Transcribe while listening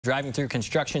Driving through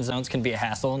construction zones can be a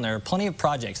hassle, and there are plenty of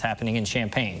projects happening in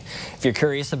Champaign. If you're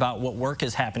curious about what work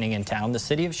is happening in town, the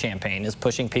City of Champaign is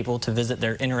pushing people to visit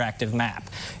their interactive map.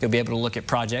 You'll be able to look at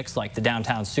projects like the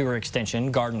downtown sewer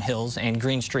extension, Garden Hills, and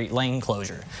Green Street lane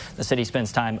closure. The city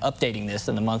spends time updating this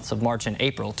in the months of March and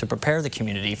April to prepare the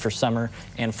community for summer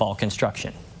and fall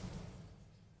construction.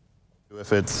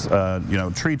 If it's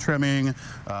tree trimming,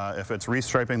 if it's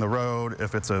restriping the road,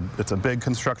 if it's a big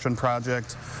construction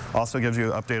project, also gives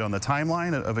you an update on the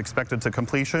timeline of expected to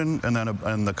completion and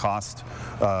then the cost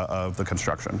of the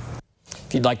construction.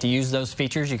 If you'd like to use those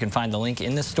features, you can find the link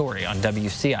in this story on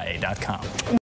WCIA.com.